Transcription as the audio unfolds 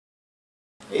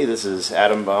Hey, this is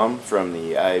Adam Baum from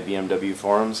the BMW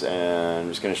forums, and I'm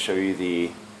just going to show you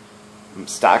the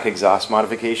stock exhaust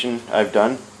modification I've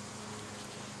done.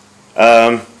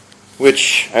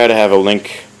 Which I had to have a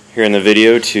link here in the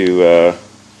video to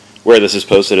where this is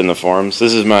posted in the forums.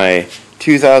 This is my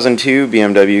 2002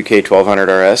 BMW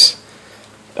K1200RS,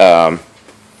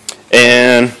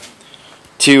 and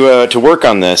to work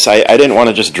on this, I didn't want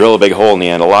to just drill a big hole in the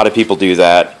end. A lot of people do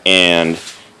that, and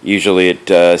usually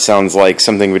it sounds like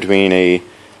something between a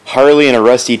Harley and a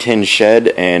rusty tin shed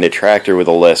and a tractor with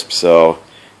a lisp, so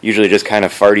usually just kind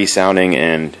of farty sounding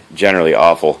and generally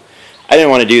awful. I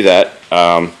didn't want to do that,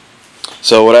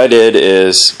 so what I did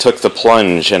is took the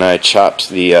plunge and I chopped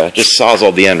the, just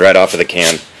sawzalled the end right off of the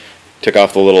can. Took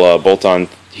off the little bolt-on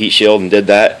heat shield and did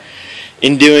that.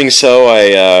 In doing so,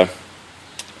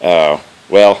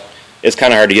 well, it's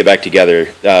kind of hard to get back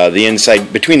together. The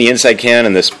inside, between the inside can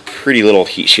and this pretty little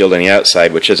heat shield on the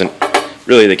outside, which isn't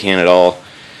really the can at all,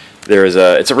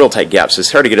 it's a real tight gap, so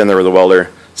it's hard to get in there with a welder.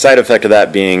 Side effect of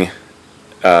that being,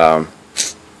 yeah,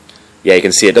 you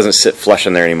can see it doesn't sit flush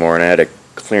in there anymore, and I had to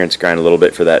clearance grind a little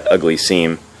bit for that ugly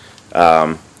seam.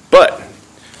 But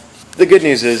the good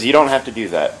news is you don't have to do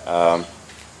that.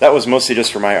 That was mostly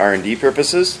just for my R&D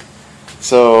purposes,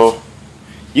 so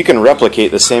you can replicate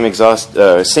the same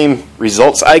same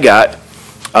results I got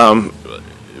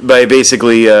by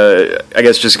basically, I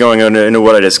guess, just going into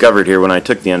what I discovered here when I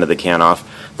took the end of the can off.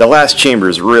 The last chamber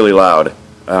is really loud.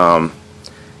 I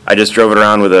just drove it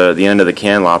around with the end of the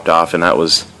can lopped off, and that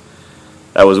was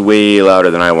way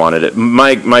louder than I wanted it.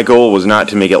 My goal was not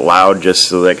to make it loud just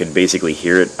so that I could basically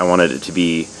hear it. I wanted it to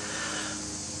be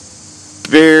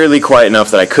barely quiet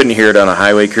enough that I couldn't hear it on a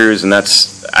highway cruise, and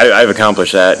I've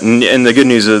accomplished that. And the good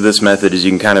news of this method is you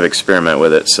can kind of experiment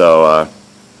with it. So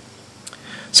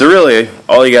really,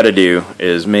 all you got to do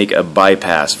is make a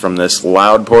bypass from this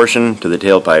loud portion to the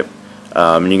tailpipe.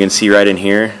 And you can see right in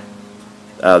here,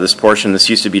 this portion. This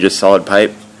used to be just solid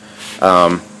pipe.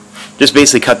 Just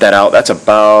basically cut that out. That's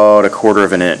about 1/4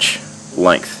 of an inch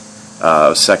length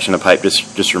section of pipe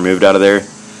just removed out of there.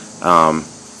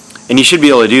 And you should be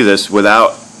able to do this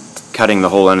without cutting the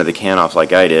whole end of the can off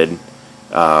like I did.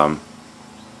 And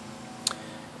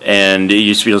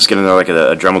you should be able to get in there like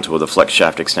a Dremel tool with a flex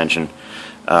shaft extension.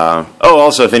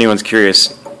 Also, if anyone's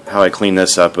curious, how I cleaned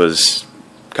this up was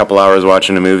a couple hours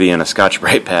watching a movie and a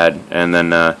Scotch-Brite pad, and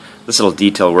then this little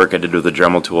detail work I did with a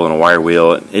Dremel tool and a wire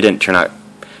wheel. It didn't turn out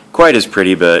quite as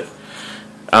pretty, but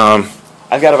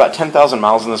I've got about 10,000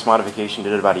 miles in this modification.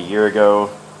 Did it about a year ago.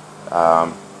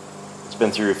 It's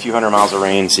been through a few hundred miles of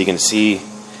rain, so you can see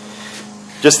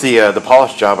just the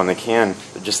polish job on the can,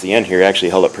 just the end here, actually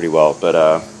held up pretty well. But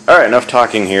alright, enough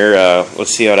talking here.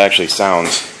 Let's see how it actually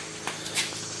sounds.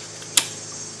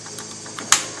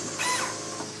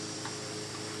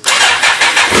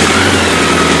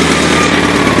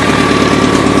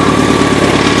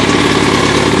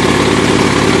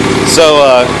 So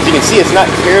as you can see, it's not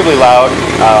terribly loud.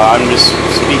 I'm just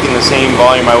speaking the same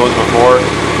volume I was before.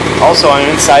 Also, I'm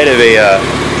inside of a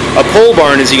pole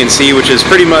barn, as you can see, which is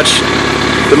pretty much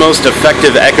the most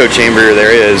effective echo chamber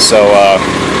there is. So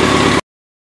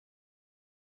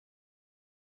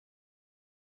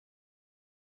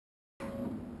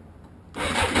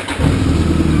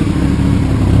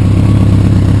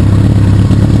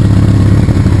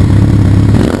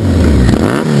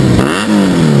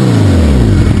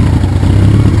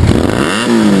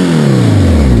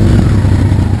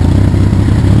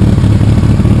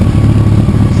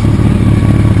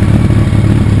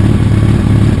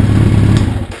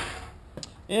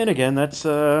and again, that's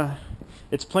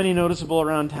it's plenty noticeable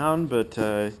around town, but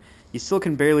you still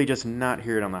can barely just not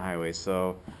hear it on the highway.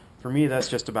 So for me, that's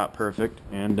just about perfect.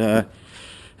 And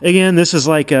again, this is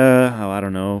like I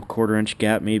don't know, 1/4 inch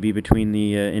gap maybe between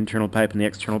the internal pipe and the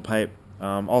external pipe.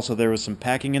 Also, there was some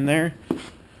packing in there,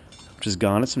 which is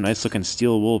gone. It's some nice looking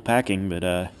steel wool packing, but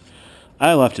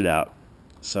I left it out.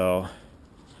 So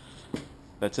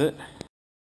that's it.